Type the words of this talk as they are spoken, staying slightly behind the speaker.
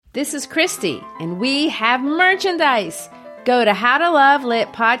This is Christy, and we have merchandise. Go to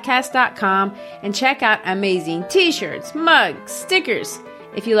howtolovelitpodcast.com and check out amazing t-shirts, mugs, stickers.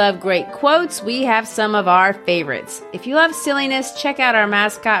 If you love great quotes, we have some of our favorites. If you love silliness, check out our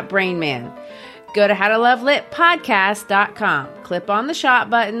mascot, Brain Man. Go to howtolovelitpodcast.com, click on the shop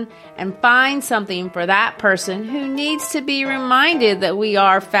button, and find something for that person who needs to be reminded that we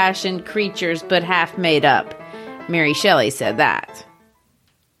are fashioned creatures but half made up. Mary Shelley said that.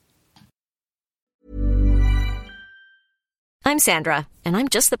 I'm Sandra, and I'm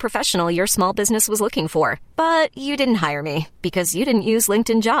just the professional your small business was looking for. But you didn't hire me because you didn't use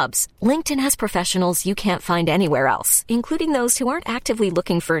LinkedIn Jobs. LinkedIn has professionals you can't find anywhere else, including those who aren't actively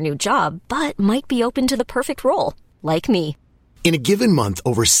looking for a new job, but might be open to the perfect role, like me. In a given month,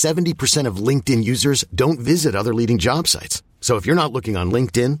 over 70% of LinkedIn users don't visit other leading job sites. So if you're not looking on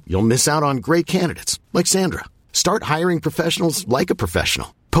LinkedIn, you'll miss out on great candidates, like Sandra. Start hiring professionals like a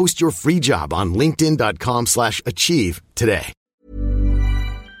professional. Post your free job on linkedin.com/achieve today.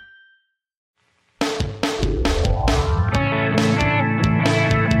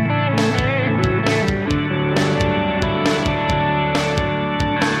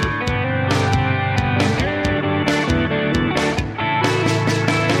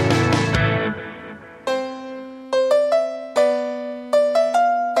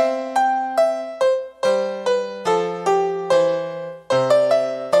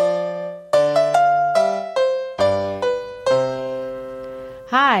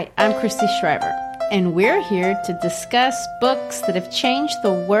 Hi, I'm Christy Shriver, and we're here to discuss books that have changed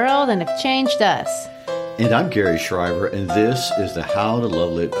the world and have changed us. And I'm Gary Shriver, and this is the How to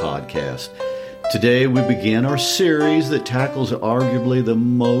Love Lit podcast. Today we begin our series that tackles arguably the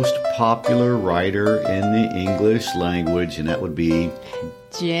most popular writer in the English language, and that would be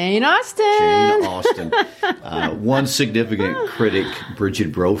Jane Austen. Jane Austen. One significant critic,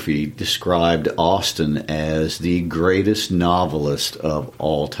 Bridget Brophy, described Austen as the greatest novelist of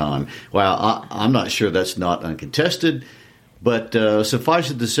all time. Well, I'm not sure that's not uncontested, but suffice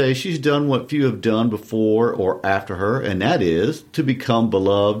it to say, she's done what few have done before or after her, and that is to become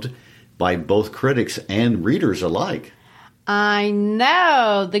beloved by both critics and readers alike. I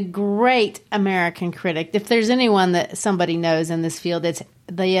know, the great American critic. If there's anyone that somebody knows in this field, it's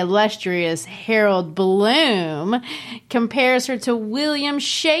the illustrious Harold Bloom, compares her to William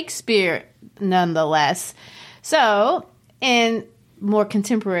Shakespeare, nonetheless. So, in more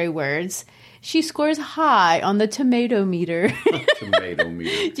contemporary words, she scores high on the tomato meter. Tomato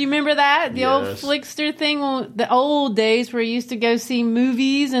meter. Do you remember that? The old Yes. Flickster thing, the old days where you used to go see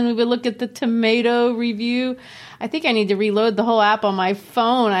movies and we would look at the tomato review. I think I need to reload the whole app on my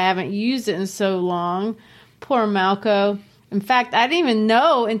phone. I haven't used it in so long. Poor Malco. In fact, I didn't even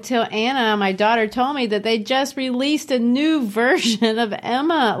know until Anna, my daughter, told me that they just released a new version of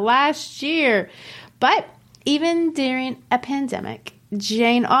Emma last year. But even during a pandemic,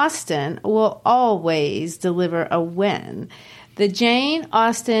 Jane Austen will always deliver a win. The Jane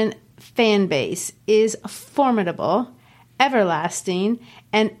Austen fan base is formidable, everlasting,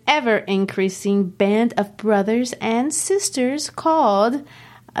 and ever-increasing band of brothers and sisters called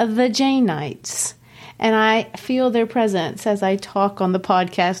the Janeites. And I feel their presence as I talk on the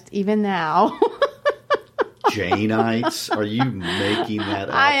podcast even now. Janeites? Are you making that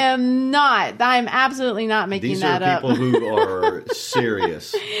up? I am not. I'm absolutely not making that up. These are people who are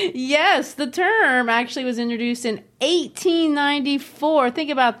serious. Yes, the term actually was introduced in 1894.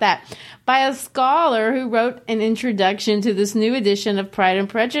 Think about that. By a scholar who wrote an introduction to this new edition of Pride and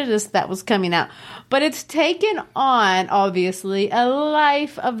Prejudice that was coming out. But it's taken on, obviously, a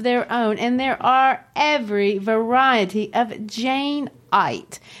life of their own. And there are every variety of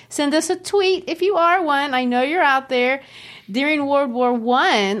Janeite. Send us a tweet if you are one. I know you're out there. During World War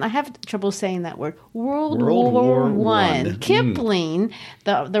I, I have trouble saying that word, World War I, Kipling,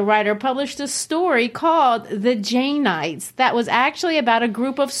 the writer, published a story called The Janeites that was actually about a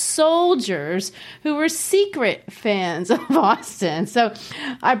group of soldiers who were secret fans of Austen. So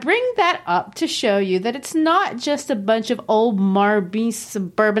I bring that up to show you that it's not just a bunch of old Marby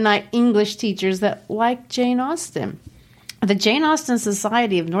suburbanite English teachers that like Jane Austen. The Jane Austen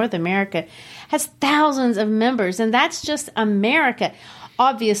Society of North America has thousands of members, and that's just America.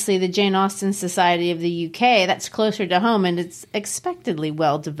 Obviously, the Jane Austen Society of the UK, that's closer to home, and it's expectedly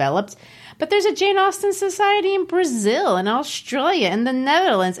well developed. But there's a Jane Austen Society in Brazil and Australia and the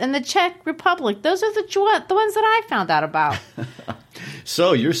Netherlands and the Czech Republic. Those are the ones that I found out about.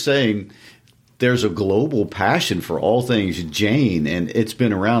 So you're saying there's a global passion for all things Jane, and it's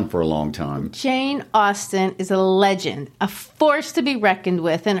been around for a long time. Jane Austen is a legend, a force to be reckoned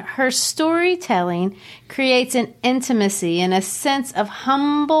with, and her storytelling creates an intimacy and a sense of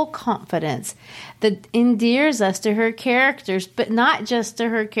humble confidence that endears us to her characters, but not just to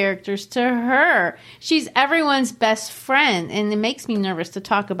her characters, to her. She's everyone's best friend, and it makes me nervous to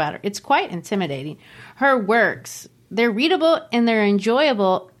talk about her. It's quite intimidating. Her works, they're readable and they're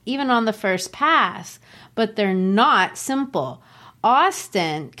enjoyable even on the first pass, but they're not simple.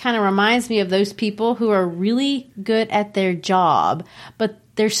 Austen kind of reminds me of those people who are really good at their job, but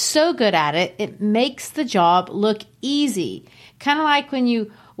they're so good at it, it makes the job look easy. Kind of like when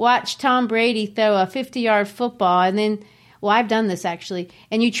you watch Tom Brady throw a 50-yard football and then, well, I've done this actually,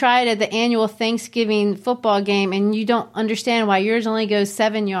 and you try it at the annual Thanksgiving football game and you don't understand why yours only goes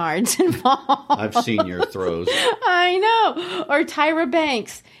 7 yards and falls. I've seen your throws. I know. Or Tyra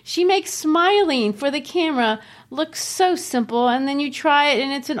Banks. She makes smiling for the camera look so simple, and then you try it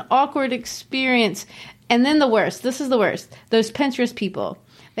and it's an awkward experience. And then the worst, this is the worst, those Pinterest people.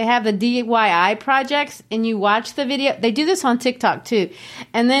 They have the DIY projects and you watch the video. They do this on TikTok too.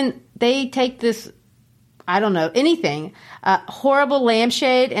 And then they take this, I don't know, anything, horrible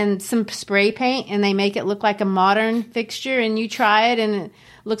lampshade and some spray paint, and they make it look like a modern fixture, and you try it and it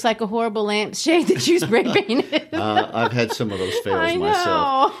looks like a horrible lampshade that you spray painted. I've had some of those fails I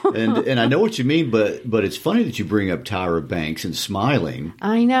myself. know. And I know what you mean, but it's funny that you bring up Tyra Banks and smiling.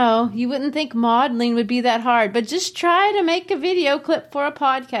 I know. You wouldn't think modeling would be that hard, but just try to make a video clip for a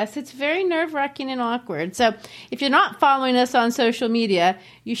podcast. It's very nerve-wracking and awkward. So if you're not following us on social media,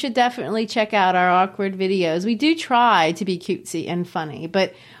 you should definitely check out our awkward videos. We do try to be cutesy and funny,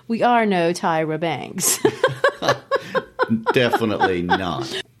 but we are no Tyra Banks. Definitely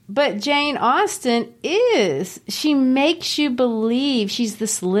not. But Jane Austen is. She makes you believe she's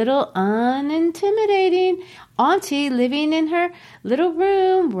this little unintimidating auntie living in her little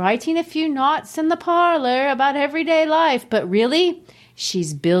room, writing a few notes in the parlor about everyday life. But really,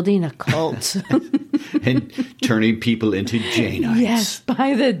 she's building a cult. And turning people into Janeites. Yes,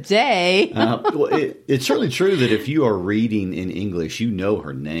 by the day. Well, it's certainly true that if you are reading in English, you know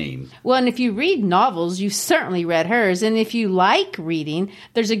her name. Well, and if you read novels, you've certainly read hers. And if you like reading,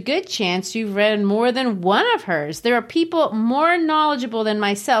 there's a good chance you've read more than one of hers. There are people more knowledgeable than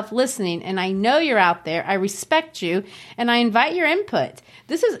myself listening, and I know you're out there. I respect you, and I invite your input.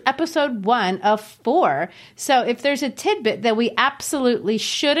 This is episode 1 of 4. So if there's a tidbit that we absolutely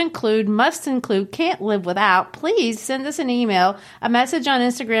should include, must include, can't live without, please send us an email, a message on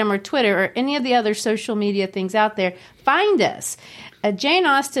Instagram or Twitter or any of the other social media things out there. Find us. A Jane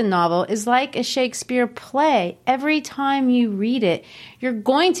Austen novel is like a Shakespeare play. Every time you read it, you're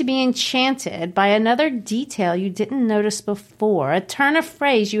going to be enchanted by another detail you didn't notice before, a turn of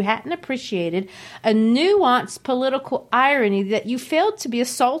phrase you hadn't appreciated, a nuanced political irony that you failed to be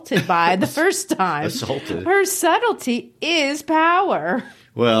assaulted by the first time. Assaulted. Her subtlety is power.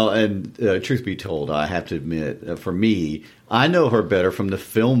 Well, and truth be told, I have to admit, for me, I know her better from the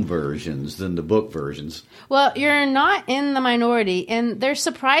film versions than the book versions. Well, you're not in the minority, and they're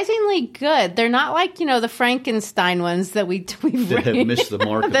surprisingly good. They're not like, the Frankenstein ones that we've that read. Have missed the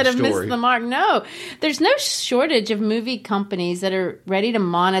mark of that the have story. missed the mark. No, there's no shortage of movie companies that are ready to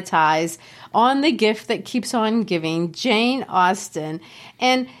monetize on the gift that keeps on giving, Jane Austen.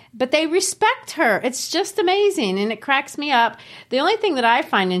 But they respect her. It's just amazing, and it cracks me up. The only thing that I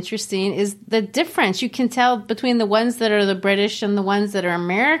find interesting is the difference. You can tell between the ones that are the British and the ones that are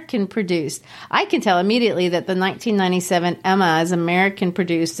American produced. I can tell immediately that the 1997 Emma is American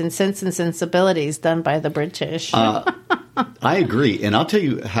produced and Sense and Sensibilities done by the British. I agree. And I'll tell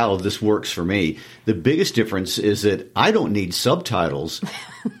you how this works for me. The biggest difference is that I don't need subtitles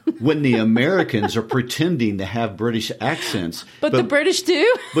when the Americans are pretending to have British accents. But the British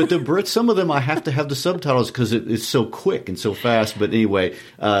do? But the Brits, some of them I have to have the subtitles because it's so quick and so fast. But anyway,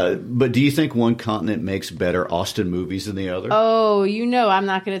 but do you think one continent makes better Austen movies than the other? Oh, I'm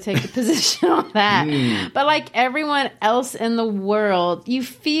not going to take a position on that. But like everyone else in the world,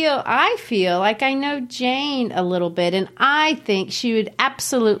 I feel like I know Jane a little bit, and I think she would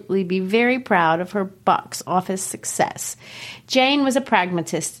absolutely be very proud of her box office success. Jane was a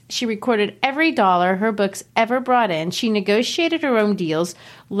pragmatist. She recorded every dollar her books ever brought in. She negotiated her own deals,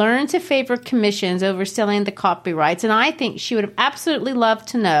 learned to favor commissions over selling the copyrights, and I think she would have absolutely loved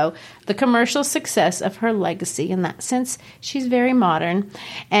to know the commercial success of her legacy. In that sense, she's very modern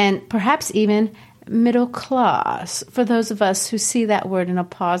and perhaps even middle class, for those of us who see that word in a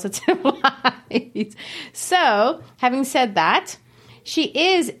positive light. So, having said that, she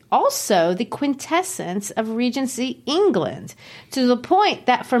is also the quintessence of Regency England, to the point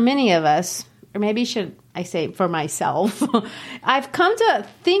that for many of us, or maybe should I say for myself, I've come to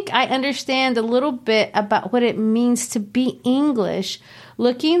think I understand a little bit about what it means to be English,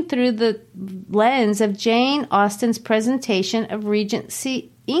 looking through the lens of Jane Austen's presentation of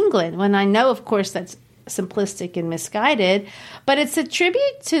Regency England, when I know, of course, that's simplistic and misguided, but it's a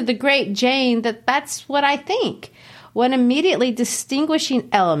tribute to the great Jane that's what I think. One immediately distinguishing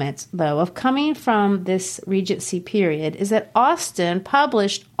element, though, of coming from this Regency period is that Austen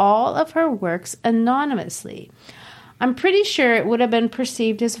published all of her works anonymously. I'm pretty sure it would have been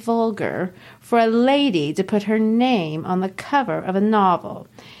perceived as vulgar for a lady to put her name on the cover of a novel.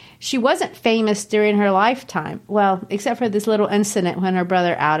 She wasn't famous during her lifetime, well, except for this little incident when her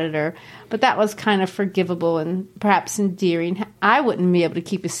brother outed her, but that was kind of forgivable and perhaps endearing. I wouldn't be able to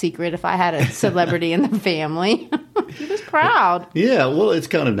keep a secret if I had a celebrity in the family. He was proud. Yeah, well, it's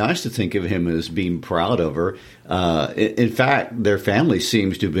kind of nice to think of him as being proud of her. In fact, their family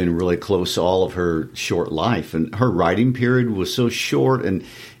seems to have been really close all of her short life. And her writing period was so short, and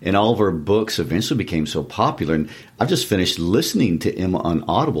all of her books eventually became so popular. And I've just finished listening to Emma on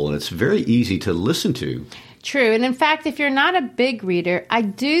Audible, and it's very easy to listen to. True. And in fact, if you're not a big reader, I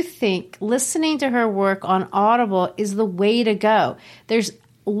do think listening to her work on Audible is the way to go. There's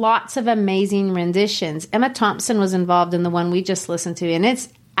lots of amazing renditions. Emma Thompson was involved in the one we just listened to, and it's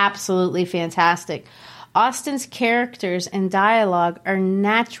absolutely fantastic. Austen's characters and dialogue are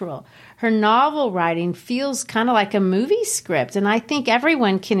natural. Her novel writing feels kind of like a movie script, and I think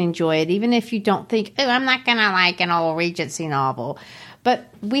everyone can enjoy it, even if you don't think, oh, I'm not going to like an old Regency novel.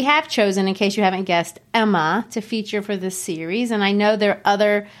 But we have chosen, in case you haven't guessed, Emma to feature for this series, and I know there are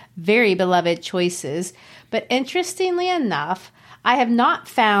other very beloved choices. But interestingly enough, I have not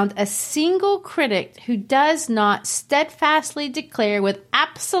found a single critic who does not steadfastly declare with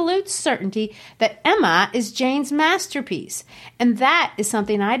absolute certainty that Emma is Jane's masterpiece. And that is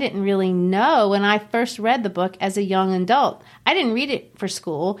something I didn't really know when I first read the book as a young adult. I didn't read it for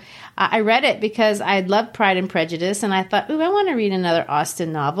school. I read it because I loved Pride and Prejudice, and I thought, ooh, I want to read another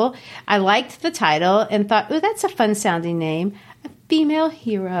Austen novel. I liked the title and thought, ooh, that's a fun-sounding name. Female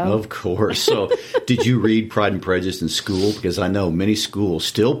hero. Of course. So did you read Pride and Prejudice in school? Because I know many schools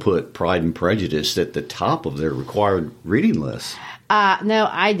still put Pride and Prejudice at the top of their required reading list. No,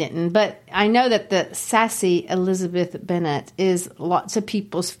 I didn't. But I know that the sassy Elizabeth Bennet is lots of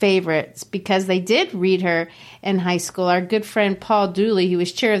people's favorites because they did read her in high school. Our good friend Paul Dooley, who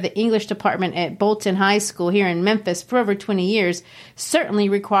was chair of the English department at Bolton High School here in Memphis for over 20 years, certainly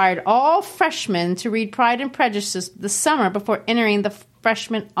required all freshmen to read Pride and Prejudice the summer before entering the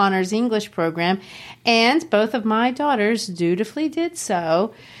freshman honors English program. And both of my daughters dutifully did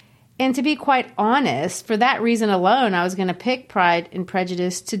so. And to be quite honest, for that reason alone, I was going to pick Pride and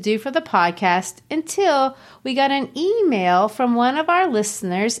Prejudice to do for the podcast until we got an email from one of our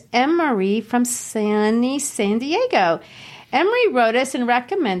listeners, Emery from sunny San Diego. Emery wrote us and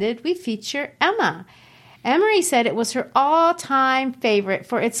recommended we feature Emma. Emery said it was her all-time favorite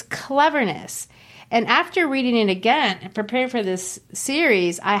for its cleverness. And after reading it again and preparing for this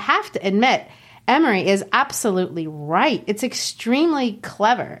series, I have to admit, Emery is absolutely right. It's extremely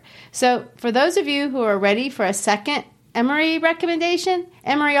clever. So for those of you who are ready for a second Emery recommendation,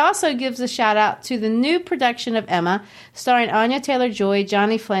 Emery also gives a shout out to the new production of Emma, starring Anya Taylor-Joy,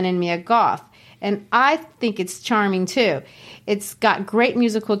 Johnny Flynn, and Mia Goth. And I think it's charming too. It's got great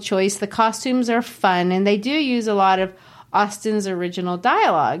musical choice. The costumes are fun, and they do use a lot of Austen's original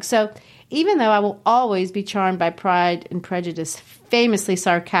dialogue. So even though I will always be charmed by Pride and Prejudice, famously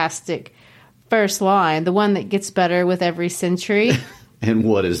sarcastic first line, the one that gets better with every century. And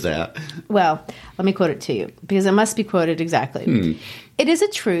what is that? Well, let me quote it to you, because it must be quoted exactly. It is a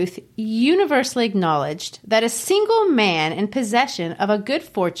truth universally acknowledged that a single man in possession of a good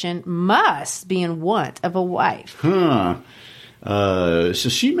fortune must be in want of a wife. So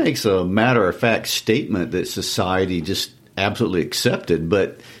she makes a matter-of-fact statement that society just absolutely accepted,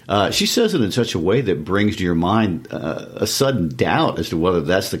 but she says it in such a way that brings to your mind a sudden doubt as to whether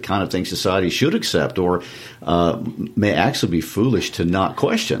that's the kind of thing society should accept or may actually be foolish to not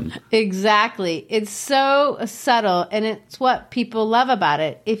question. Exactly. It's so subtle, and it's what people love about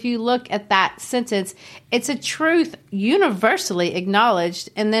it. If you look at that sentence, it's a truth universally acknowledged,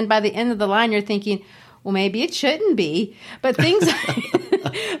 and then by the end of the line, you're thinking, well, maybe it shouldn't be. But things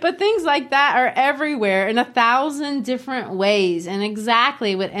like that are everywhere in 1,000 different ways. And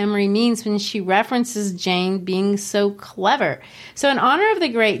exactly what Emery means when she references Jane being so clever. So in honor of the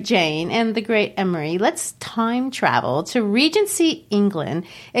great Jane and the great Emery, let's time travel to Regency England,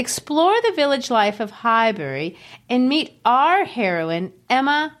 explore the village life of Highbury, and meet our heroine,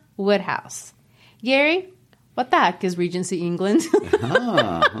 Emma Woodhouse. Gary, what the heck is Regency England?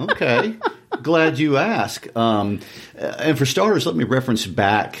 Okay. glad you asked. And for starters, let me reference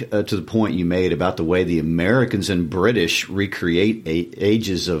back to the point you made about the way the Americans and British recreate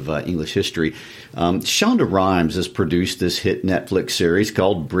ages of English history. Shonda Rhimes has produced this hit Netflix series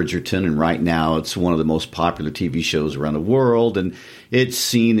called Bridgerton, and right now it's one of the most popular TV shows around the world, and it's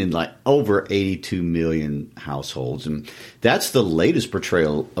seen in like over 82 million households. And that's the latest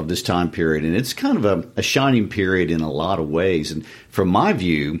portrayal of this time period, and it's kind of a shining period in a lot of ways. And from my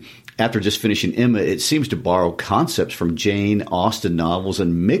view, after just finishing Emma, it seems to borrow concepts from Jane Austen novels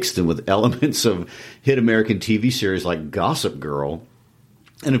and mix them with elements of hit American TV series like Gossip Girl.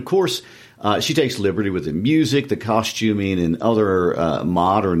 And of course, she takes liberty with the music, the costuming, and other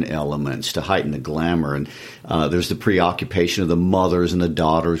modern elements to heighten the glamour. And there's the preoccupation of the mothers and the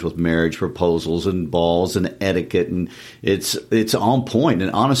daughters with marriage proposals and balls and etiquette. And it's on point.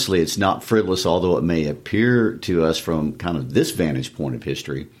 And honestly, it's not frivolous, although it may appear to us from kind of this vantage point of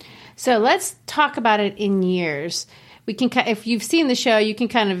history. So let's talk about it in years. We can, if you've seen the show, you can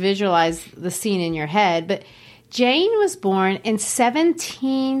kind of visualize the scene in your head. But Jane was born in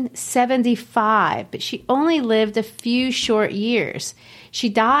 1775, but she only lived a few short years. She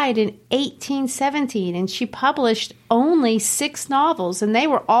died in 1817, and she published only 6 novels, and they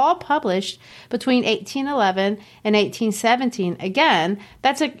were all published between 1811 and 1817. Again,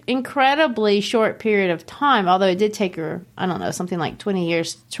 that's an incredibly short period of time, although it did take her, I don't know, something like 20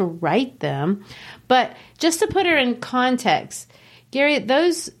 years to write them. But just to put her in context, Gary,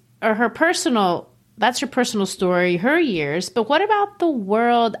 those are her personal. That's her personal story, her years. But what about the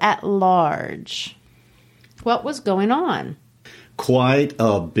world at large? What was going on? Quite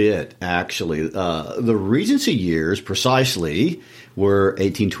a bit, actually. The Regency years precisely were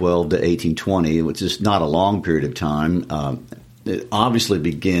 1812 to 1820, which is not a long period of time. It obviously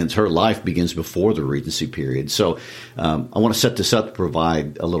her life begins before the Regency period. So I want to set this up to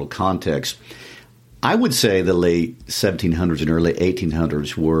provide a little context. I would say the late 1700s and early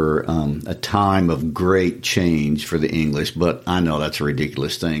 1800s were a time of great change for the English, but I know that's a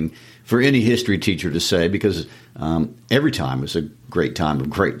ridiculous thing for any history teacher to say, because every time is a great time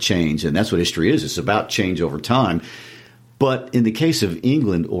of great change, and that's what history is. It's about change over time. But in the case of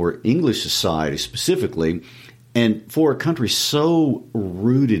England, or English society specifically, and for a country so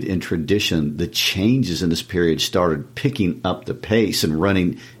rooted in tradition, the changes in this period started picking up the pace and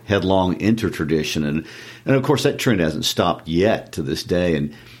running headlong into tradition. And of course, that trend hasn't stopped yet to this day.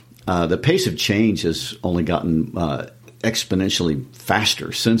 And the pace of change has only gotten exponentially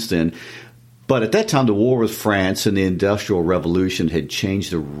faster since then. But at that time, the war with France and the Industrial Revolution had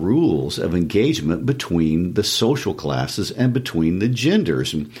changed the rules of engagement between the social classes and between the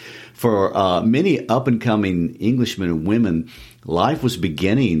genders. And for many up-and-coming Englishmen and women, life was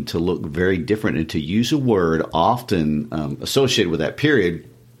beginning to look very different. And to use a word often associated with that period,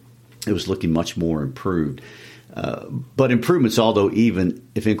 it was looking much more improved. But improvements, although even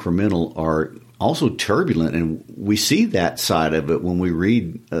if incremental, are also turbulent, and we see that side of it when we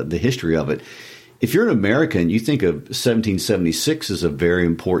read the history of it. If you're an American, you think of 1776 as a very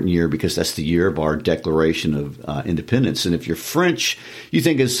important year because that's the year of our Declaration of Independence. And if you're French, you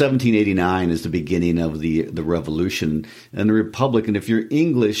think of 1789 as the beginning of the Revolution and the Republic. And if you're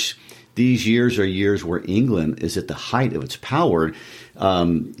English, these years are years where England is at the height of its power.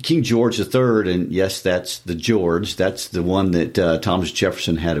 King George III, and yes, that's the George, that's the one that Thomas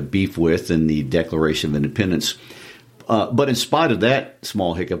Jefferson had a beef with in the Declaration of Independence. But in spite of that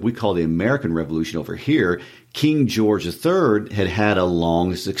small hiccup, we call the American Revolution over here, King George III had a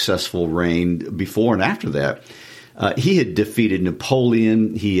long, successful reign before and after that. He had defeated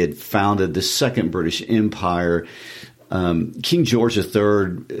Napoleon. He had founded the Second British Empire. King George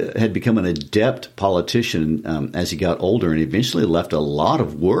III had become an adept politician as he got older, and eventually left a lot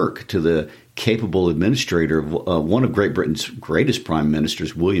of work to the capable administrator of one of Great Britain's greatest prime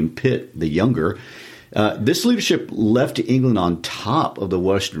ministers, William Pitt the Younger. This leadership left England on top of the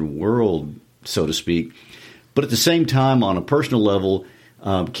Western world, so to speak. But at the same time, on a personal level,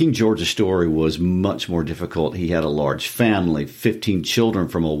 King George's story was much more difficult. He had a large family, 15 children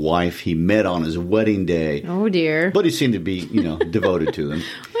from a wife he met on his wedding day. Oh, dear. But he seemed to be, devoted to them.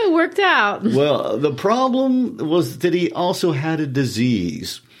 It worked out. Well, the problem was that he also had a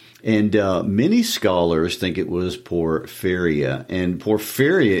disease. And many scholars think it was porphyria. And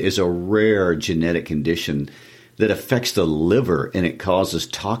porphyria is a rare genetic condition that affects the liver, and it causes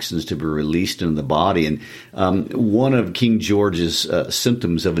toxins to be released into the body. And one of King George's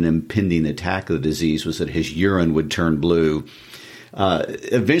symptoms of an impending attack of the disease was that his urine would turn blue.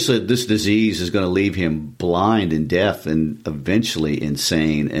 Eventually, this disease is going to leave him blind and deaf and eventually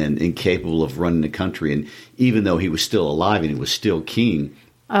insane and incapable of running the country. And even though he was still alive and he was still king,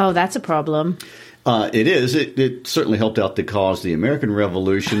 Oh, that's a problem. It is. It certainly helped out the cause of the American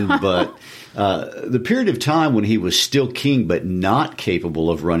Revolution, but the period of time when he was still king but not capable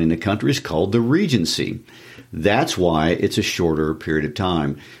of running the country is called the Regency. That's why it's a shorter period of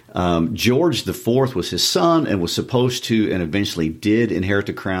time. George IV was his son and was supposed to and eventually did inherit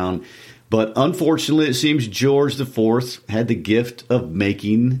the crown. But unfortunately, it seems George IV had the gift of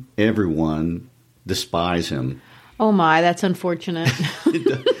making everyone despise him. Oh, my, that's unfortunate.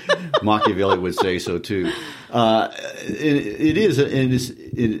 Machiavelli would say so, too. It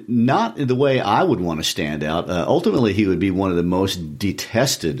is not in the way I would want to stand out. Ultimately, he would be one of the most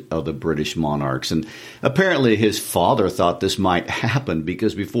detested of the British monarchs. And apparently his father thought this might happen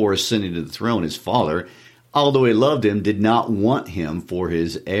because before ascending to the throne, his father, although he loved him, did not want him for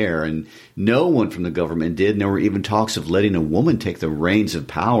his heir. And no one from the government did. And there were even talks of letting a woman take the reins of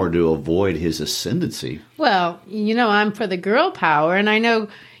power to avoid his ascendancy. Well, I'm for the girl power, and I know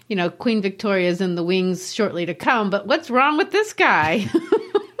Queen Victoria's in the wings shortly to come, but what's wrong with this guy?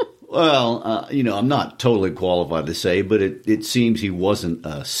 Well, I'm not totally qualified to say, but it seems he wasn't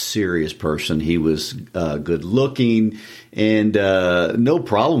a serious person. He was good looking and no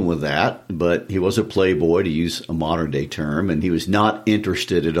problem with that, but he was a playboy, to use a modern day term, and he was not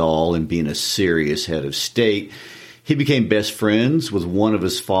interested at all in being a serious head of state. He became best friends with one of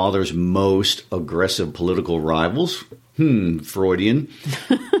his father's most aggressive political rivals. Freudian.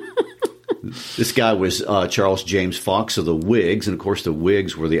 This guy was Charles James Fox of the Whigs, and of course the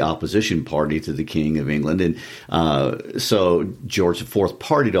Whigs were the opposition party to the King of England, and so George IV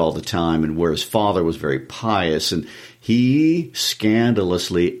partied all the time, and where his father was very pious, and he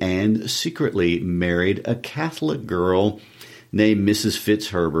scandalously and secretly married a Catholic girl named Mrs.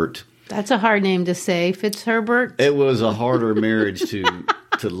 Fitzherbert. That's a hard name to say, Fitzherbert. It was a harder marriage to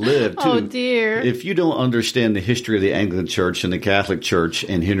live, too. Oh, dear. If you don't understand the history of the Anglican Church and the Catholic Church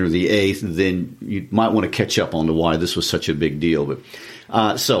and Henry VIII, then you might want to catch up on why this was such a big deal.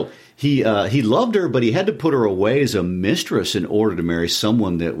 But so he loved her, but he had to put her away as a mistress in order to marry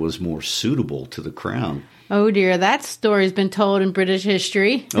someone that was more suitable to the crown. Oh, dear. That story's been told in British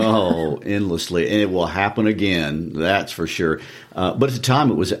history. Oh, endlessly. And it will happen again, that's for sure. But at the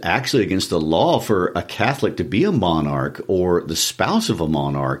time, it was actually against the law for a Catholic to be a monarch or the spouse of a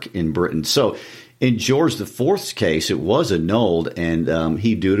monarch in Britain. So in George IV's case, it was annulled, and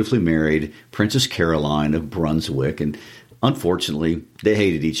he dutifully married Princess Caroline of Brunswick. And unfortunately, they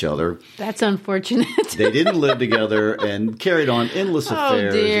hated each other. That's unfortunate. They didn't live together and carried on endless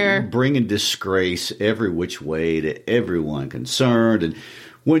affairs, dear. bringing disgrace every which way to everyone concerned. And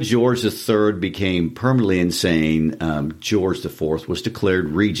when George III became permanently insane, George IV was declared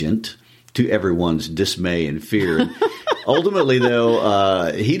regent to everyone's dismay and fear. And ultimately,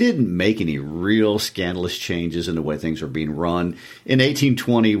 though, he didn't make any real scandalous changes in the way things were being run. In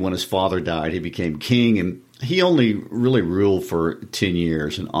 1820, when his father died, he became king, and he only really ruled for 10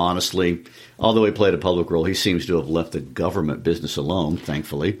 years, and honestly, although he played a public role, he seems to have left the government business alone,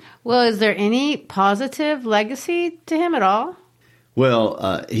 thankfully. Well, is there any positive legacy to him at all?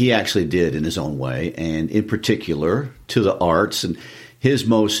 Well, he actually did in his own way, and in particular to the arts. And his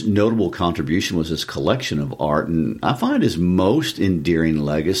most notable contribution was his collection of art, and I find his most endearing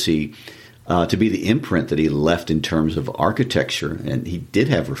legacy to be the imprint that he left in terms of architecture. And he did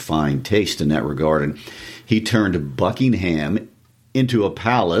have refined taste in that regard. And he turned Buckingham into a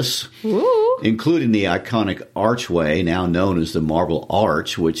palace, including the iconic archway, now known as the Marble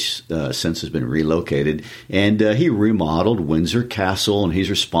Arch, which since has been relocated. And he remodeled Windsor Castle, and he's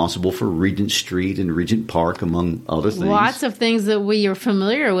responsible for Regent Street and Regent Park, among other things. Lots of things that we are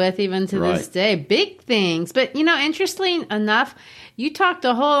familiar with even to this day. Big things. But, interestingly enough, you talked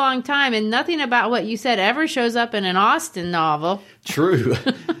a whole long time, and nothing about what you said ever shows up in an Austen novel. True.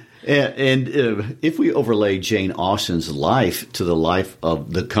 And if we overlay Jane Austen's life to the life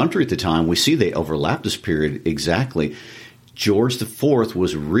of the country at the time, we see they overlap this period exactly. George IV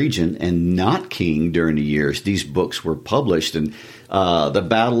was regent and not king during the years these books were published. And the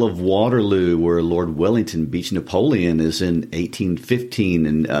Battle of Waterloo, where Lord Wellington beats Napoleon, is in 1815.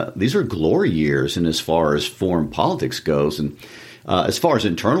 And these are glory years in as far as foreign politics goes. And as far as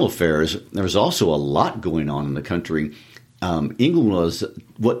internal affairs, there's also a lot going on in the country. England was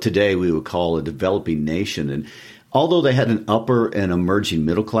what today we would call a developing nation. And although they had an upper and emerging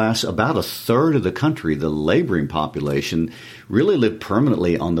middle class, about a third of the country, the laboring population, really lived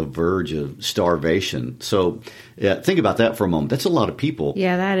permanently on the verge of starvation. So think about that for a moment. That's a lot of people.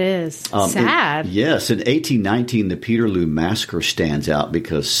 Yeah, that is sad. Yes. In 1819, the Peterloo Massacre stands out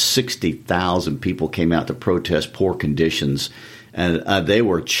because 60,000 people came out to protest poor conditions. And they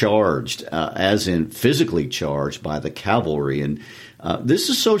were charged, as in physically charged, by the cavalry. And This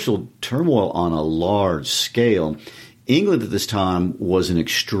is social turmoil on a large scale. England at this time was an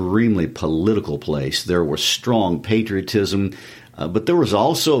extremely political place. There was strong patriotism, but there was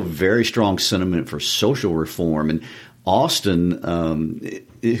also very strong sentiment for social reform. And Austen,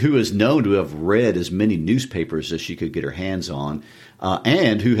 who is known to have read as many newspapers as she could get her hands on,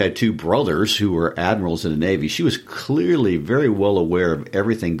 and who had two brothers who were admirals in the Navy, she was clearly very well aware of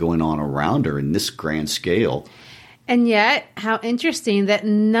everything going on around her in this grand scale. And yet, how interesting that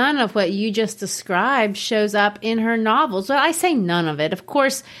none of what you just described shows up in her novels. Well, I say none of it. Of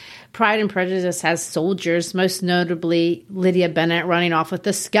course, Pride and Prejudice has soldiers, most notably Lydia Bennet running off with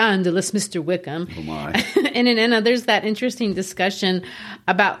the scandalous Mr. Wickham. Oh, my. And in Emma, there's that interesting discussion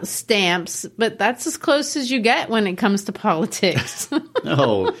about stamps, but that's as close as you get when it comes to politics.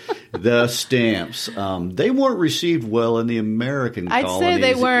 Oh, the stamps. They weren't received well in the American colonies I'd say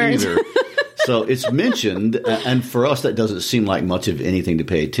they weren't. either. So it's mentioned, and for us that doesn't seem like much of anything to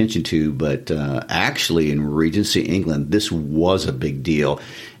pay attention to, but actually in Regency England, this was a big deal.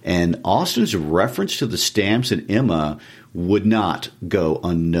 And Austen's reference to the stamps in Emma would not go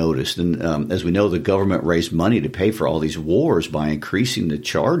unnoticed. And as we know, the government raised money to pay for all these wars by increasing the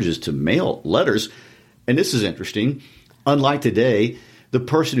charges to mail letters. And this is interesting. Unlike today, the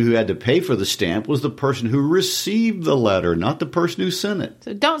person who had to pay for the stamp was the person who received the letter, not the person who sent it.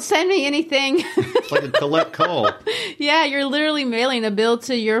 So don't send me anything. It's like a collect call. Yeah, you're literally mailing a bill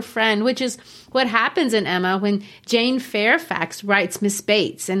to your friend, which is what happens in Emma when Jane Fairfax writes Miss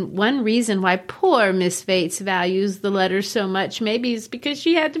Bates. And one reason why poor Miss Bates values the letters so much maybe is because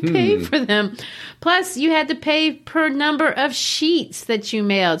she had to pay for them. Plus, you had to pay per number of sheets that you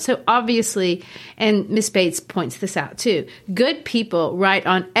mailed. So obviously, and Miss Bates points this out too, good people write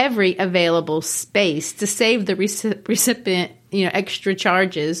on every available space to save the recipient extra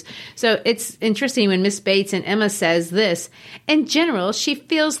charges. So it's interesting when Miss Bates in Emma says this. In general, she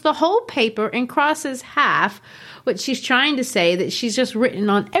fills the whole paper and crosses half. What she's trying to say that she's just written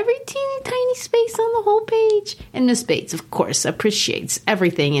on every teeny tiny space on the whole page. And Miss Bates, of course, appreciates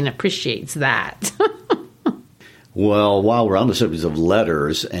everything and appreciates that. Well, while we're on the subject of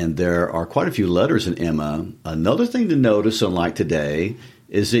letters, and there are quite a few letters in Emma, another thing to notice, unlike today,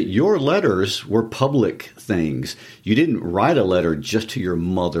 is that your letters were public things. You didn't write a letter just to your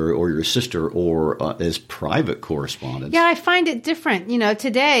mother or your sister or as private correspondence. Yeah, I find it different.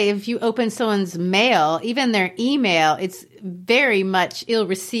 Today, if you open someone's mail, even their email, it's very much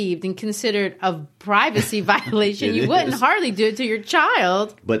ill-received and considered a privacy violation. You wouldn't hardly do it to your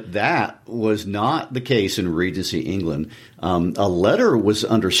child. But that was not the case in Regency England. A letter was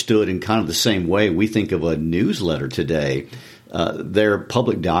understood in kind of the same way we think of a newsletter today. They're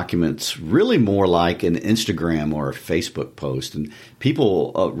public documents, really more like an Instagram or a Facebook post. And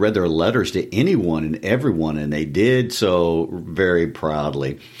people read their letters to anyone and everyone, and they did so very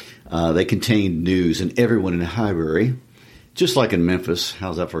proudly. They contained news, and everyone in Highbury, just like in Memphis,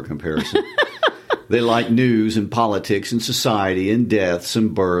 how's that for a comparison? They like news and politics and society and deaths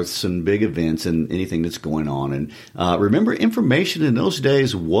and births and big events and anything that's going on. And remember, information in those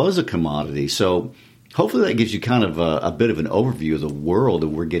days was a commodity. So hopefully that gives you kind of a bit of an overview of the world that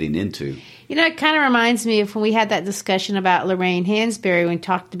we're getting into. It kind of reminds me of when we had that discussion about Lorraine Hansberry when we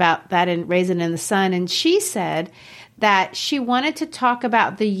talked about that in Raisin in the Sun. And she said that she wanted to talk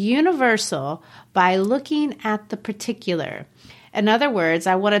about the universal by looking at the particular. In other words,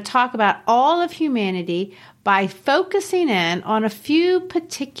 I want to talk about all of humanity by focusing in on a few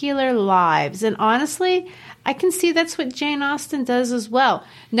particular lives. And honestly, I can see that's what Jane Austen does as well.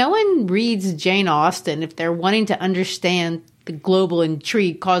 No one reads Jane Austen if they're wanting to understand the global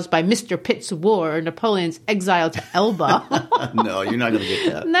intrigue caused by Mr. Pitt's war or Napoleon's exile to Elba. No, you're not going to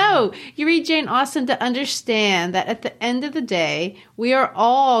get that. No, you read Jane Austen to understand that at the end of the day, we are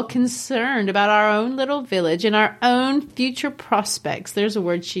all concerned about our own little village and our own future prospects. There's a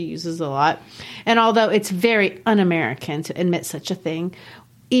word she uses a lot. And although it's very un-American to admit such a thing,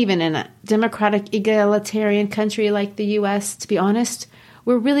 even in a democratic, egalitarian country like the U.S., to be honest,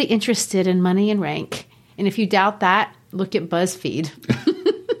 we're really interested in money and rank. And if you doubt that, look at BuzzFeed.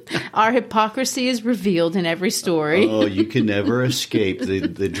 Our hypocrisy is revealed in every story. Oh, you can never escape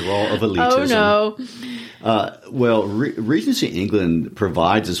the draw of elitism. Oh, no. Regency England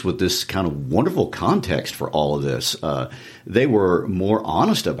provides us with this kind of wonderful context for all of this. They were more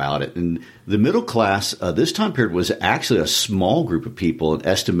honest about it. And the middle class, this time period, was actually a small group of people,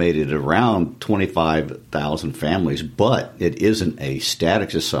 estimated at around 25,000 families. But it isn't a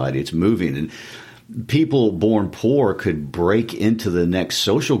static society. It's moving. And people born poor could break into the next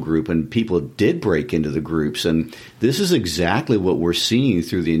social group, and people did break into the groups. And this is exactly what we're seeing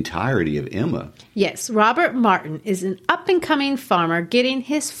through the entirety of Emma. Yes, Robert Martin is an up-and-coming farmer getting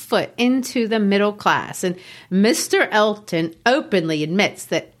his foot into the middle class. And Mr. Elton openly admits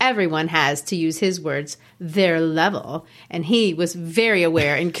that everyone has, to use his words, their level. And he was very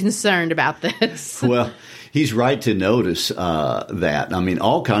aware and concerned about this. Well, he's right to notice that. I mean,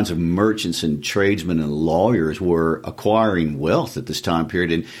 all kinds of merchants and tradesmen and lawyers were acquiring wealth at this time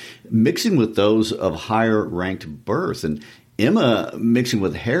period and mixing with those of higher ranked birth. And Emma mixing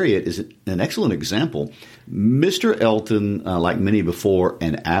with Harriet is an excellent example. Mr. Elton, like many before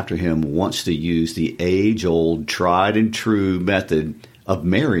and after him, wants to use the age-old, tried-and-true method of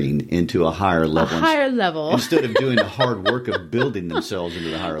marrying into a higher level. A higher level. Instead of doing the hard work of building themselves into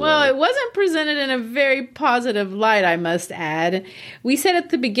the higher level. Well, it wasn't presented in a very positive light, I must add. We said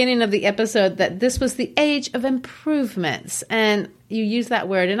at the beginning of the episode that this was the age of improvements, and you use that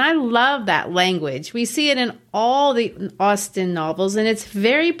word, and I love that language. We see it in all the Austen novels, and it's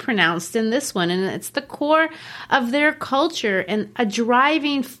very pronounced in this one, and it's the core of their culture and a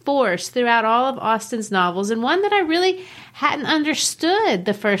driving force throughout all of Austen's novels, and one that I really hadn't understood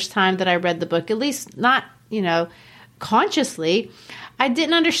the first time that I read the book, at least not, consciously. I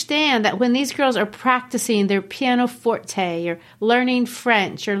didn't understand that when these girls are practicing their pianoforte or learning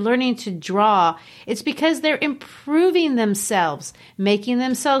French or learning to draw, it's because they're improving themselves. Making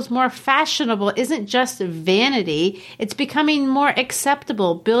themselves more fashionable isn't just vanity. It's becoming more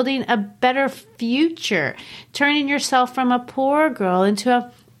acceptable, building a better future, turning yourself from a poor girl into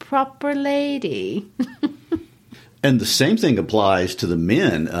a proper lady. And the same thing applies to the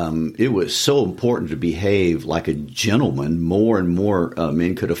men. It was so important to behave like a gentleman. More and more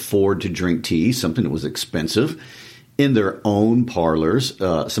men could afford to drink tea, something that was expensive, in their own parlors,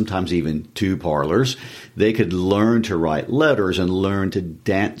 sometimes even two parlors. They could learn to write letters and learn to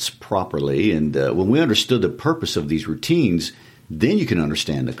dance properly. And when we understood the purpose of these routines, then you can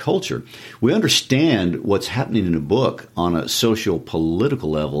understand the culture. We understand what's happening in a book on a social-political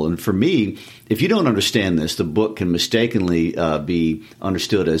level. And for me, if you don't understand this, the book can mistakenly be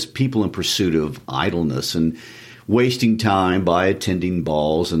understood as people in pursuit of idleness and wasting time by attending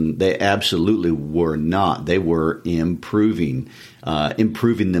balls. And they absolutely were not. They were improving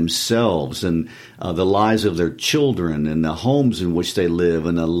themselves and the lives of their children and the homes in which they live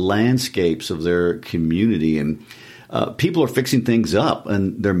and the landscapes of their community. And people are fixing things up,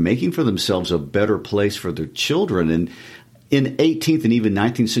 and they're making for themselves a better place for their children. And in 18th and even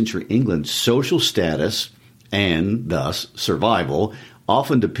 19th century England, social status and thus survival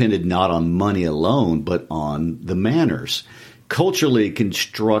often depended not on money alone, but on the manners. Culturally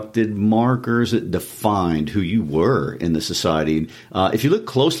constructed markers that defined who you were in the society. If you look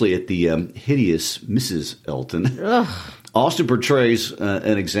closely at the hideous Mrs. Elton, Austen portrays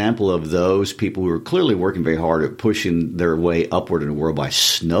an example of those people who are clearly working very hard at pushing their way upward in the world by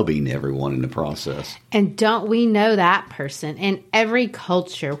snubbing everyone in the process. And don't we know that person in every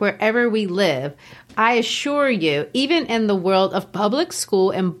culture, wherever we live? I assure you, even in the world of public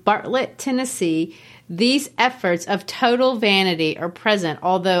school in Bartlett, Tennessee, these efforts of total vanity are present,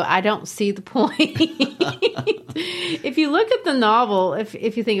 although I don't see the point. If you look at the novel, if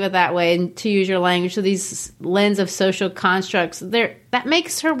you think of it that way, and to use your language, so these lens of social constructs, that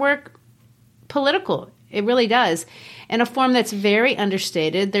makes her work political. It really does. In a form that's very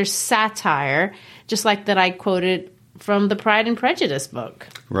understated. There's satire, just like that I quoted from the Pride and Prejudice book.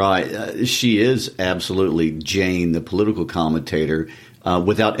 Right. She is absolutely Jane, the political commentator,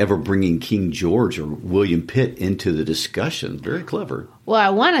 without ever bringing King George or William Pitt into the discussion. Very clever. Well, I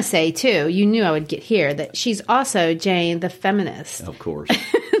want to say, too, you knew I would get here, that she's also Jane the feminist. Of course.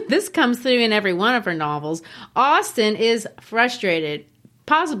 This comes through in every one of her novels. Austen is frustrated,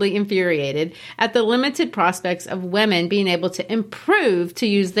 possibly infuriated, at the limited prospects of women being able to improve, to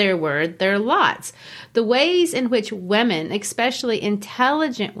use their word, their lots. The ways in which women, especially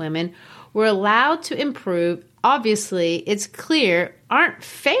intelligent women, were allowed to improve, obviously, it's clear, aren't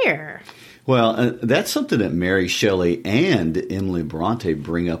fair. Well, that's something that Mary Shelley and Emily Bronte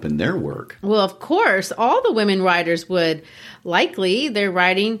bring up in their work. Well, of course, all the women writers would. Likely, they're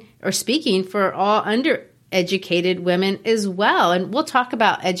writing or speaking for all undereducated women as well. And we'll talk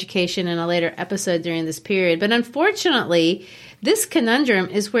about education in a later episode during this period. But unfortunately, this conundrum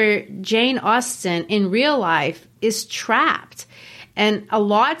is where Jane Austen in real life is trapped. And in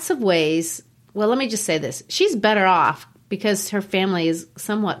lots of ways, well, let me just say this. She's better off because her family is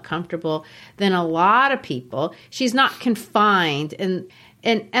somewhat comfortable than a lot of people. She's not confined. And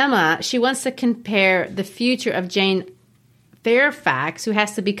Emma, she wants to compare the future of Jane Fairfax, who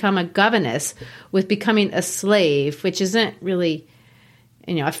has to become a governess with becoming a slave, which isn't really,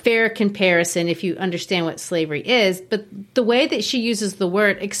 a fair comparison if you understand what slavery is. But the way that she uses the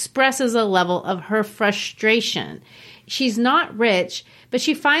word expresses a level of her frustration. She's not rich, but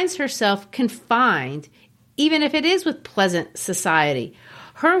she finds herself confined, even if it is with pleasant society.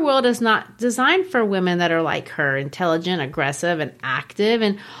 Her world is not designed for women that are like her, intelligent, aggressive, and active.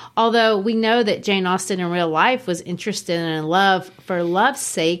 And although we know that Jane Austen in real life was interested in love for love's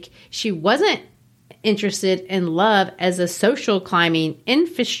sake, she wasn't interested in love as a social climbing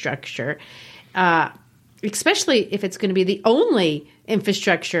infrastructure, especially if it's going to be the only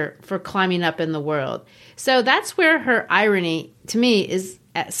infrastructure for climbing up in the world. So that's where her irony, to me, is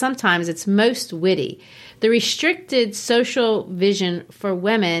sometimes it's most witty. The restricted social vision for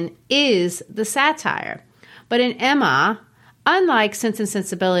women is the satire. But in Emma, unlike Sense and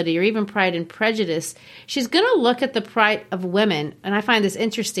Sensibility or even Pride and Prejudice, she's going to look at the plight of women, and I find this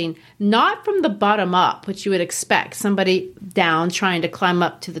interesting, not from the bottom up, which you would expect, somebody down trying to climb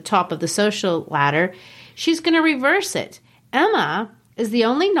up to the top of the social ladder. She's going to reverse it. Emma is the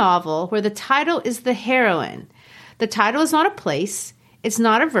only novel where the title is the heroine. The title is not a place. It's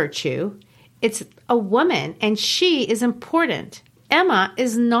not a virtue. It's a woman, and she is important. Emma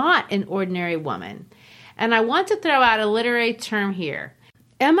is not an ordinary woman. And I want to throw out a literary term here.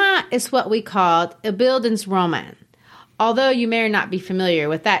 Emma is what we call a Bildungsroman. Although you may or not be familiar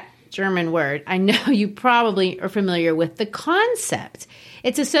with that German word, I know you probably are familiar with the concept.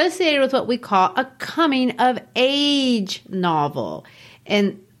 It's associated with what we call a coming-of-age novel.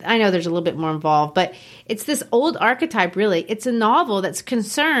 And I know there's a little bit more involved, but it's this old archetype, really. It's a novel that's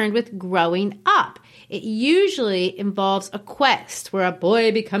concerned with growing up. It usually involves a quest where a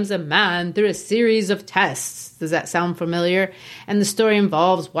boy becomes a man through a series of tests. Does that sound familiar? And the story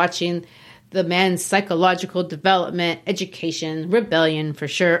involves watching the man's psychological development, education, rebellion for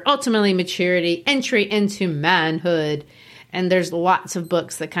sure, ultimately maturity, entry into manhood. And there's lots of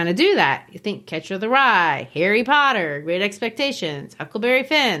books that kind of do that. You think Catcher the Rye, Harry Potter, Great Expectations, Huckleberry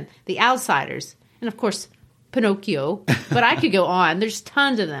Finn, The Outsiders, and of course, Pinocchio. But I could go on. There's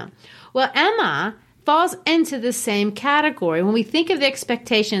tons of them. Well, Emma falls into the same category. When we think of the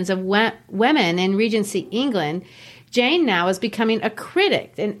expectations of women in Regency England, Jane now is becoming a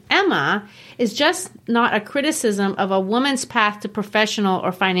critic, and Emma is just not a criticism of a woman's path to professional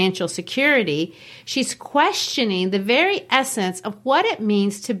or financial security. She's questioning the very essence of what it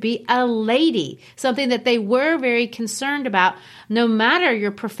means to be a lady, something that they were very concerned about no matter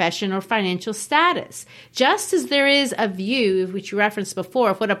your profession or financial status. Just as there is a view, which you referenced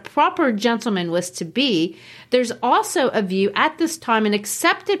before, of what a proper gentleman was to be, there's also a view at this time, an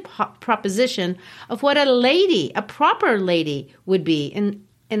accepted proposition of what a lady, a proper lady would be.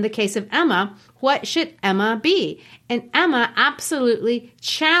 In the case of Emma, what should Emma be? And Emma absolutely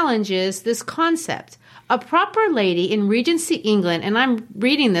challenges this concept. A proper lady in Regency England, and I'm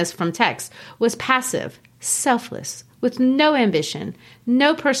reading this from text, was passive, selfless, with no ambition,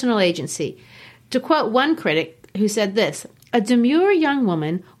 no personal agency. To quote one critic who said this, a demure young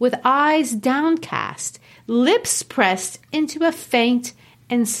woman with eyes downcast, lips pressed into a faint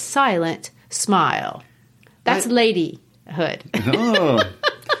and silent smile. That's ladyhood.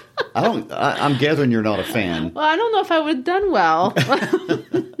 Oh, I'm gathering you're not a fan. Well, I don't know if I would have done well.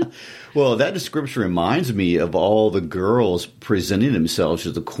 Well, that description reminds me of all the girls presenting themselves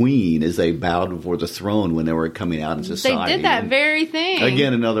as the queen as they bowed before the throne when they were coming out in society. They did that very thing.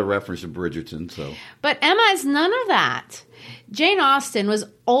 Again, another reference to Bridgerton. But Emma is none of that. Jane Austen was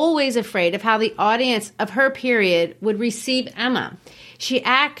always afraid of how the audience of her period would receive Emma. She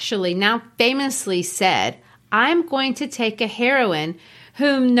actually now famously said, I'm going to take a heroine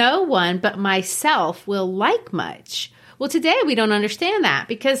whom no one but myself will like much. Well, today we don't understand that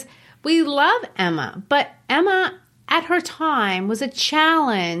because we love Emma, but Emma at her time was a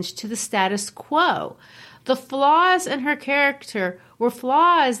challenge to the status quo. The flaws in her character were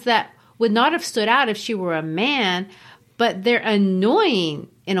flaws that would not have stood out if she were a man, but they're annoying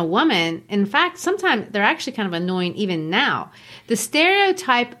in a woman. In fact, sometimes they're actually kind of annoying even now. The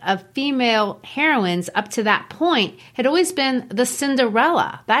stereotype of female heroines up to that point had always been the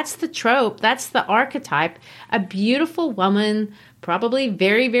Cinderella. That's the trope. That's the archetype. A beautiful woman, probably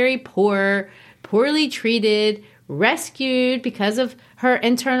very, very poor, poorly treated, rescued because of her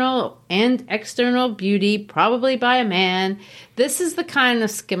internal and external beauty, probably by a man. This is the kind of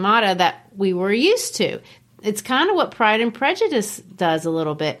schemata that we were used to. It's kind of what Pride and Prejudice does a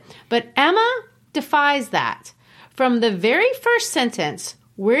little bit. But Emma defies that. From the very first sentence,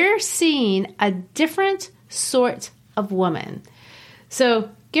 we're seeing a different sort of woman. So,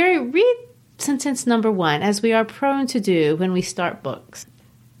 Gary, read sentence number 1, as we are prone to do when we start books.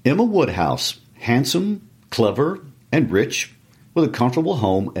 Emma Woodhouse, handsome, clever, and rich, with a comfortable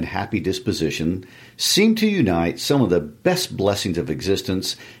home and happy disposition, seemed to unite some of the best blessings of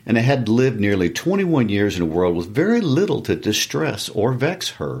existence, and had lived nearly 21 years in a world with very little to distress or vex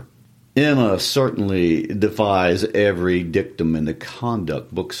her. Emma certainly defies every dictum in the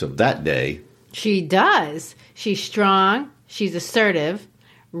conduct books of that day. She does. She's strong, she's assertive,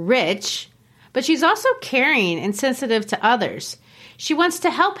 rich, but she's also caring and sensitive to others. She wants to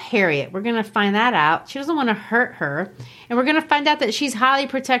help Harriet. We're going to find that out. She doesn't want to hurt her. And we're going to find out that she's highly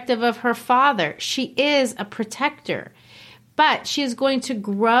protective of her father. She is a protector. But she is going to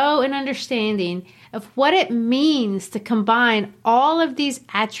grow in understanding of what it means to combine all of these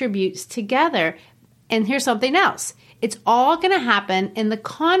attributes together. And here's something else. It's all going to happen in the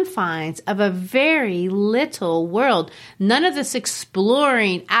confines of a very little world. None of this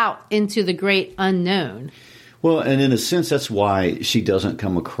exploring out into the great unknown. Well, and in a sense, that's why she doesn't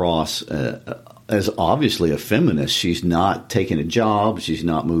come across as obviously a feminist. She's not taking a job. She's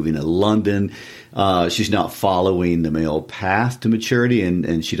not moving to London. She's not following the male path to maturity,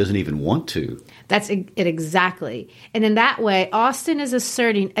 and she doesn't even want to. That's it exactly. And in that way, Austen is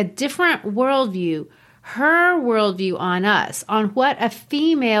asserting a different worldview, her worldview on us, on what a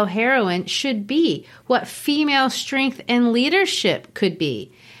female heroine should be, what female strength and leadership could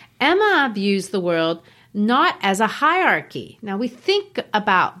be. Emma views the world not as a hierarchy. Now, we think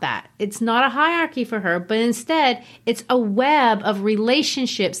about that. It's not a hierarchy for her, but instead, it's a web of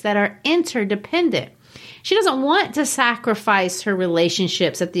relationships that are interdependent. She doesn't want to sacrifice her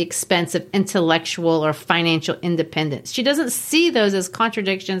relationships at the expense of intellectual or financial independence. She doesn't see those as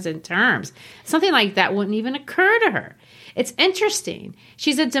contradictions in terms. Something like that wouldn't even occur to her. It's interesting.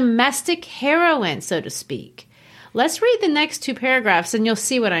 She's a domestic heroine, so to speak. Let's read the next 2 paragraphs and you'll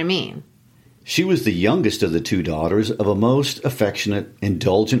see what I mean. She was the youngest of the 2 daughters of a most affectionate,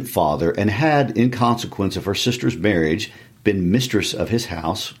 indulgent father, and had, in consequence of her sister's marriage, been mistress of his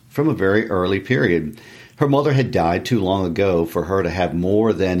house from a very early period. Her mother had died too long ago for her to have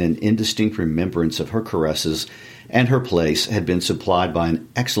more than an indistinct remembrance of her caresses, and her place had been supplied by an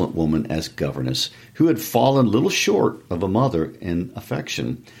excellent woman as governess, who had fallen little short of a mother in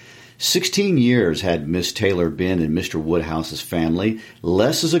affection. 16 years had Miss Taylor been in Mr. Woodhouse's family,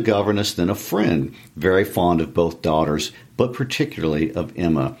 less as a governess than a friend, very fond of both daughters, but particularly of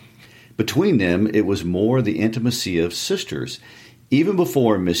Emma. Between them, it was more the intimacy of sisters. Even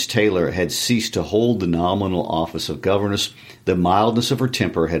before Miss Taylor had ceased to hold the nominal office of governess, the mildness of her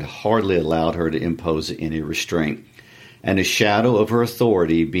temper had hardly allowed her to impose any restraint. And a shadow of her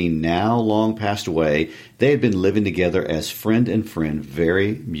authority being now long passed away, they had been living together as friend and friend,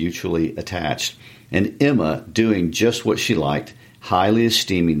 very mutually attached, and Emma doing just what she liked, highly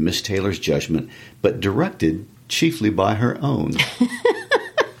esteeming Miss Taylor's judgment, but directed chiefly by her own.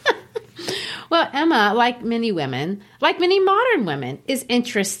 Well, Emma, like many women, like many modern women, is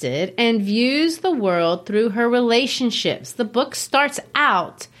interested and views the world through her relationships. The book starts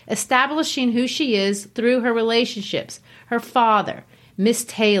out establishing who she is through her relationships. Her father, Miss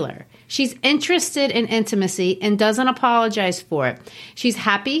Taylor. She's interested in intimacy and doesn't apologize for it. She's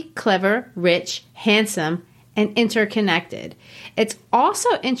happy, clever, rich, handsome, and interconnected. It's also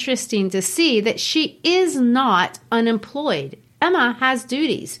interesting to see that she is not unemployed. Emma has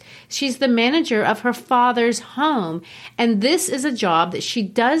duties. She's the manager of her father's home, and this is a job that she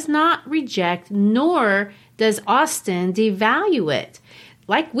does not reject, nor does Austen devalue it.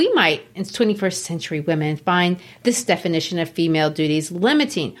 Like we might, in 21st century women, find this definition of female duties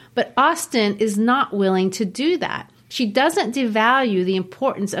limiting, but Austen is not willing to do that. She doesn't devalue the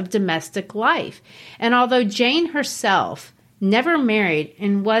importance of domestic life. And although Jane herself never married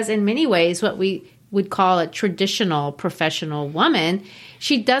and was in many ways what we would call a traditional professional woman,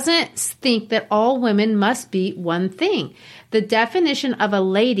 she doesn't think that all women must be one thing. The definition of a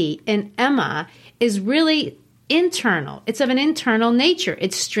lady in Emma is really internal. It's of an internal nature.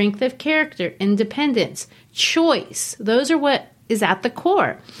 It's strength of character, independence, choice. Those are what is at the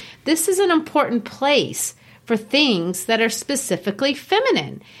core. This is an important place for things that are specifically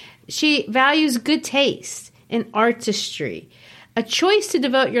feminine. She values good taste and artistry. A choice to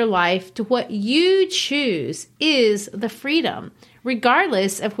devote your life to what you choose is the freedom,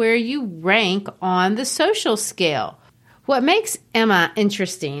 regardless of where you rank on the social scale. What makes Emma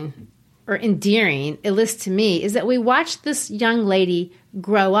interesting or endearing, at least to me, is that we watch this young lady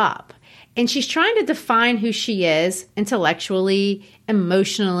grow up. And she's trying to define who she is intellectually,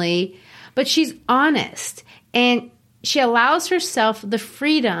 emotionally, but she's honest. And she allows herself the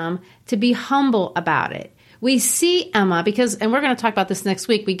freedom to be humble about it. We see Emma and we're going to talk about this next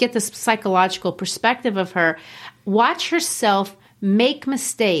week, we get this psychological perspective of her. Watch herself make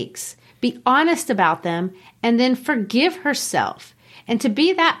mistakes, be honest about them, and then forgive herself. And to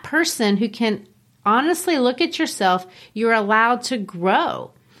be that person who can honestly look at yourself, you're allowed to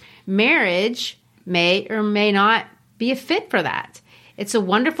grow. Marriage may or may not be a fit for that. It's a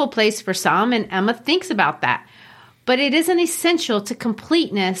wonderful place for some, and Emma thinks about that. But it isn't essential to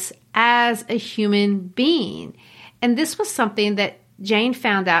completeness as a human being. And this was something that Jane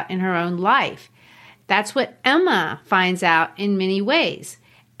found out in her own life. That's what Emma finds out in many ways.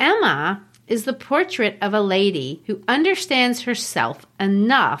 Emma is the portrait of a lady who understands herself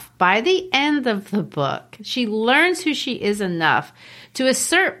enough by the end of the book. She learns who she is enough to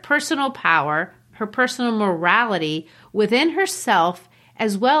assert personal power, her personal morality within herself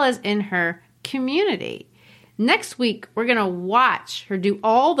as well as in her community. Next week, we're going to watch her do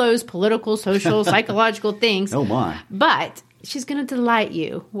all those political, social, psychological things. Oh, my. But she's going to delight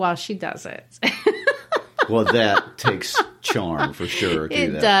you while she does it. Well, that takes charm for sure.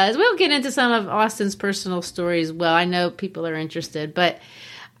 It does. We'll get into some of Austen's personal stories as well. I know people are interested, but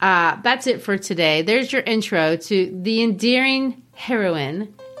that's it for today. There's your intro to the endearing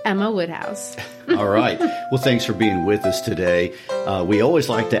heroine, Emma Woodhouse. All right. Well, thanks for being with us today. We always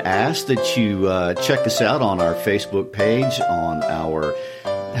like to ask that you check us out on our Facebook page, on our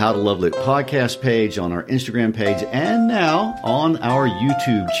How to Love Lit podcast page, on our Instagram page, and now on our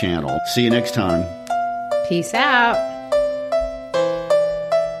YouTube channel. See you next time. Peace out.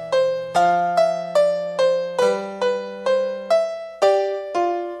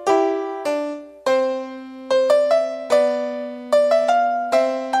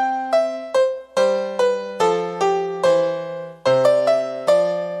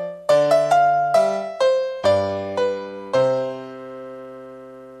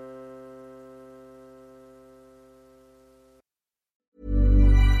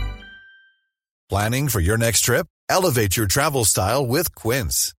 Planning for your next trip? Elevate your travel style with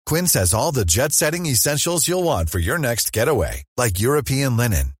Quince. Quince has all the jet-setting essentials you'll want for your next getaway, like European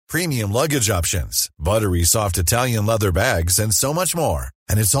linen, premium luggage options, buttery soft Italian leather bags, and so much more.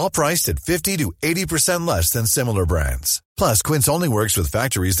 And it's all priced at 50 to 80% less than similar brands. Plus, Quince only works with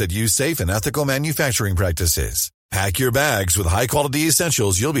factories that use safe and ethical manufacturing practices. Pack your bags with high-quality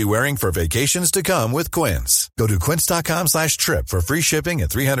essentials you'll be wearing for vacations to come with Quince. Go to quince.com/trip for free shipping and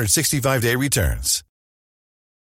 365-day returns.